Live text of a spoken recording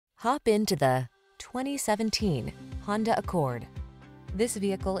Hop into the 2017 Honda Accord. This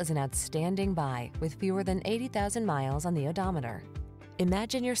vehicle is an outstanding buy with fewer than 80,000 miles on the odometer.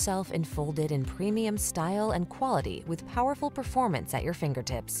 Imagine yourself enfolded in premium style and quality with powerful performance at your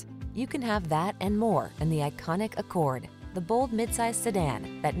fingertips. You can have that and more in the iconic Accord, the bold midsize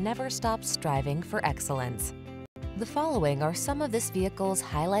sedan that never stops striving for excellence. The following are some of this vehicle's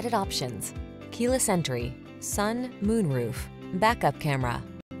highlighted options: keyless entry, sun, moonroof, backup camera,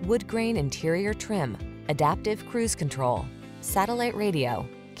 woodgrain interior trim, adaptive cruise control, satellite radio,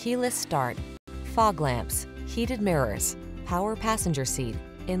 keyless start, fog lamps, heated mirrors, power passenger seat.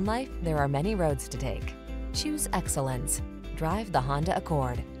 In life, there are many roads to take. Choose excellence. Drive the Honda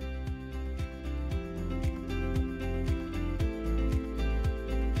Accord.